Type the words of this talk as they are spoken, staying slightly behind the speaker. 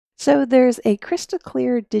So there's a crystal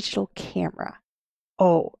clear digital camera.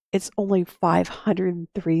 Oh, it's only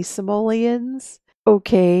 503 simoleons.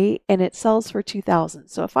 Okay, and it sells for 2,000.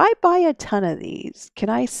 So if I buy a ton of these, can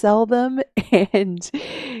I sell them and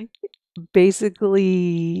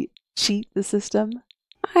basically cheat the system?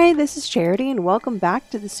 Hi, this is Charity, and welcome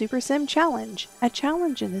back to the Super Sim Challenge, a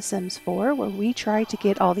challenge in The Sims 4 where we try to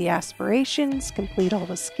get all the aspirations, complete all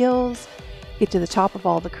the skills, get to the top of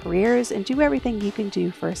all the careers, and do everything you can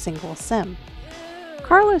do for a single sim.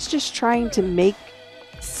 Carla's just trying to make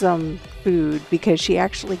some food because she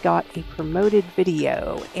actually got a promoted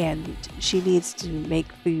video and she needs to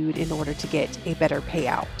make food in order to get a better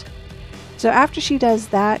payout. So after she does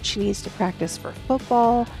that, she needs to practice for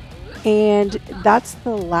football, and that's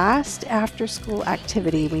the last after school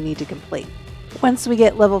activity we need to complete. Once we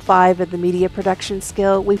get level 5 of the media production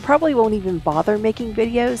skill, we probably won't even bother making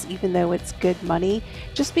videos, even though it's good money,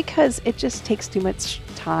 just because it just takes too much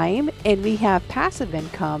time and we have passive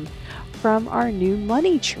income from our new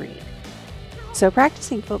money tree. So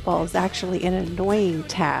practicing football is actually an annoying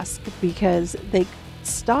task because they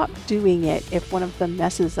stop doing it if one of them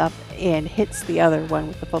messes up and hits the other one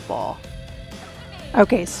with the football.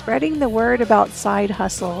 Okay, spreading the word about side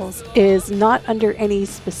hustles is not under any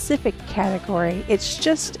specific category, it's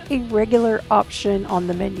just a regular option on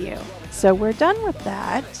the menu. So we're done with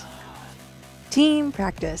that. Team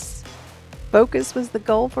practice. Focus was the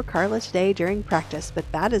goal for Carla today during practice, but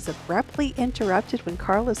that is abruptly interrupted when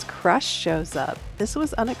Carla's crush shows up. This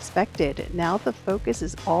was unexpected. Now the focus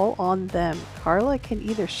is all on them. Carla can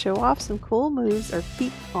either show off some cool moves or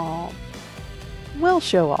keep calm. We'll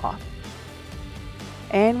show off.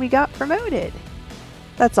 And we got promoted.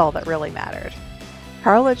 That's all that really mattered.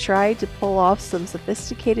 Carla tried to pull off some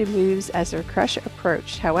sophisticated moves as her crush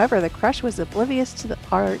approached. However, the crush was oblivious to the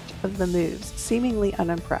art of the moves, seemingly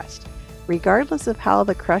unimpressed. Regardless of how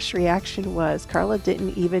the crush reaction was, Carla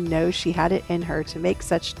didn't even know she had it in her to make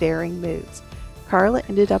such daring moves. Carla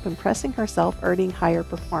ended up impressing herself, earning higher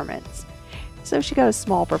performance. So she got a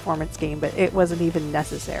small performance gain, but it wasn't even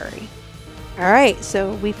necessary. Alright,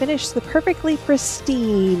 so we finished the perfectly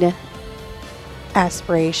pristine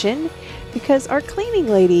aspiration because our cleaning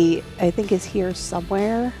lady, I think, is here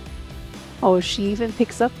somewhere. Oh, she even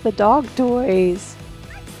picks up the dog toys.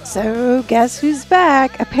 So guess who's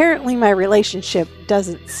back? Apparently my relationship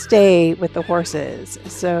doesn't stay with the horses,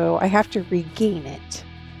 so I have to regain it.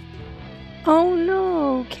 Oh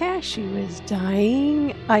no, Cashew is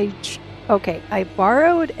dying. Okay, I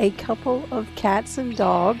borrowed a couple of cats and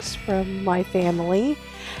dogs from my family,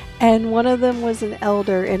 and one of them was an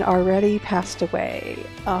elder and already passed away.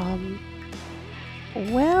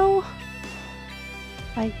 Well,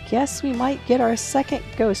 I guess we might get our second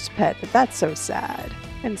ghost pet, but that's so sad.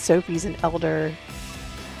 And Sophie's an elder.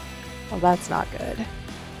 Well, that's not good.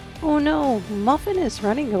 Oh no, Muffin is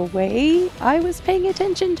running away. I was paying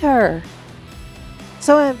attention to her.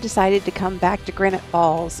 So I've decided to come back to Granite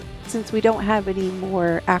Falls since we don't have any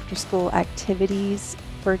more after-school activities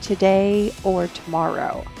for today or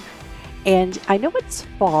tomorrow. And I know it's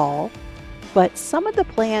fall, but some of the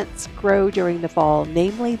plants grow during the fall,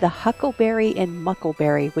 namely the huckleberry and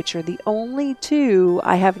muckleberry, which are the only two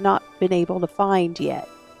I have not been able to find yet.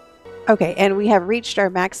 Okay, and we have reached our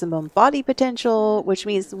maximum body potential, which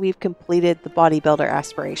means we've completed the bodybuilder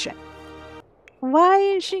aspiration. Why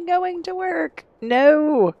is she going to work?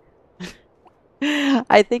 No!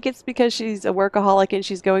 I think it's because she's a workaholic and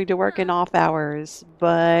she's going to work in off hours,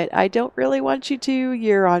 but I don't really want you to.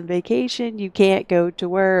 You're on vacation. You can't go to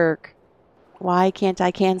work. Why can't I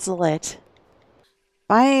cancel it?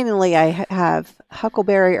 Finally, I have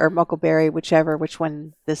Huckleberry or Muckleberry, which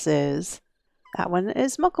one this is. That one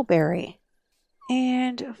is Muckleberry.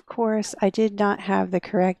 And of course, I did not have the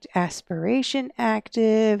correct aspiration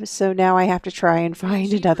active, so now I have to try and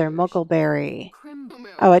find another Muckleberry.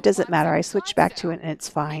 Oh, it doesn't matter. I switched back to it and it's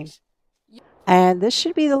fine. And this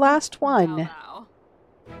should be the last one.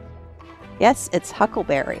 Yes, it's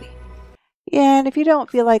Huckleberry. And if you don't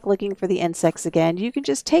feel like looking for the insects again, you can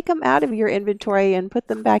just take them out of your inventory and put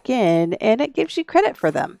them back in, and it gives you credit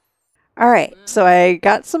for them. Alright, so I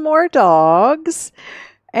got some more dogs,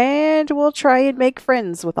 and we'll try and make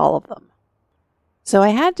friends with all of them. So I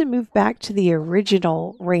had to move back to the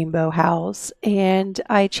original rainbow house, and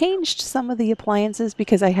I changed some of the appliances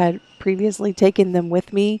because I had previously taken them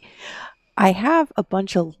with me. I have a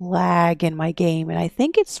bunch of lag in my game, and I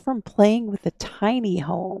think it's from playing with a tiny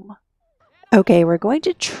home. Okay, we're going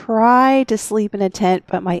to try to sleep in a tent,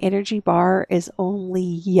 but my energy bar is only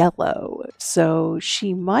yellow, so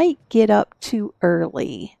she might get up too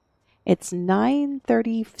early. It's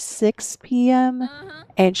 9:36 p.m.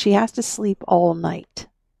 and she has to sleep all night.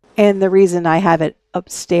 And the reason I have it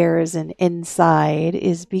upstairs and inside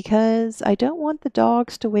is because I don't want the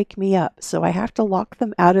dogs to wake me up. So I have to lock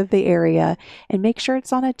them out of the area and make sure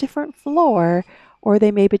it's on a different floor, or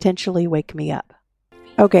they may potentially wake me up.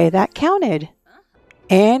 Okay, that counted.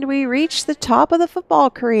 And we reached the top of the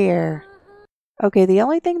football career. Okay, the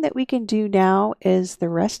only thing that we can do now is the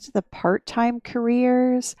rest of the part-time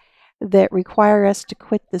careers that require us to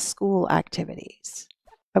quit the school activities.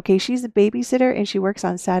 Okay, she's a babysitter and she works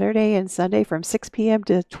on Saturday and Sunday from 6 p.m.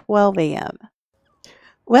 to 12 a.m.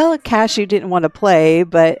 Well, Cashew didn't want to play,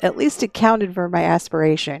 but at least it counted for my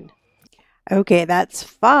aspiration. Okay, that's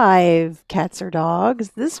 5 cats or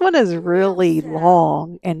dogs. This one is really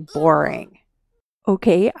long and boring.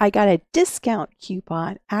 Okay, I got a discount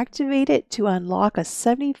coupon. Activate it to unlock a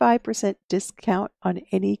 75% discount on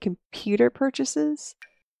any computer purchases.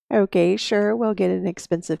 Okay, sure, we'll get an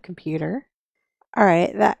expensive computer. All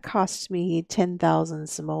right, that cost me 10,000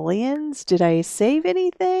 simoleons. Did I save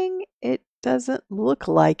anything? It doesn't look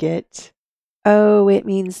like it. Oh, it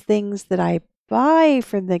means things that I buy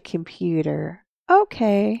from the computer.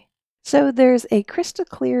 Okay. So there's a crystal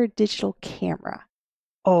clear digital camera.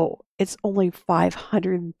 Oh, it's only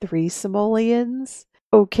 503 simoleons.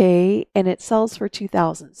 Okay, and it sells for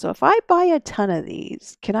 2,000. So if I buy a ton of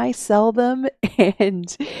these, can I sell them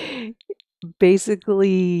and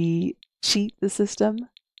basically cheat the system?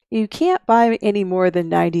 You can't buy any more than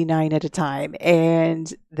 99 at a time,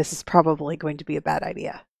 and this is probably going to be a bad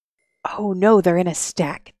idea. Oh no, they're in a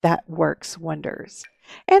stack. That works wonders.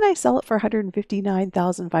 And I sell it for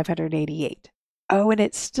 159,588. Oh, and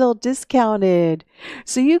it's still discounted.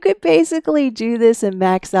 So you could basically do this and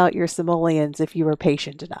max out your simoleons if you were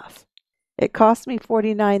patient enough. It cost me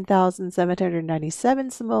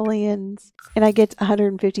 49,797 simoleons, and I get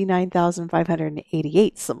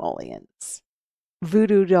 159,588 simoleons.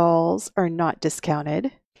 Voodoo dolls are not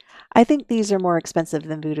discounted. I think these are more expensive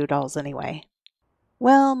than voodoo dolls anyway.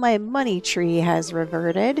 Well, my money tree has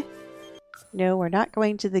reverted. No, we're not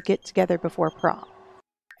going to the get-together before prom.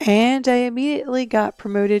 And I immediately got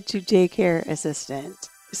promoted to daycare assistant.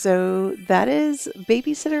 So that is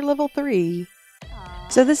babysitter level 3.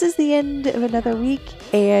 So this is the end of another week,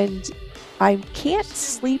 and I can't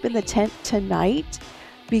sleep in the tent tonight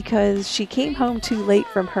because she came home too late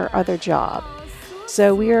from her other job.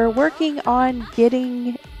 So we are working on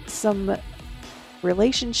getting some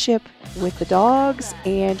relationship with the dogs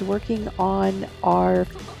and working on our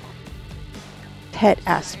pet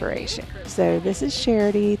aspiration. So this is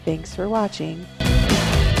Charity. Thanks for watching.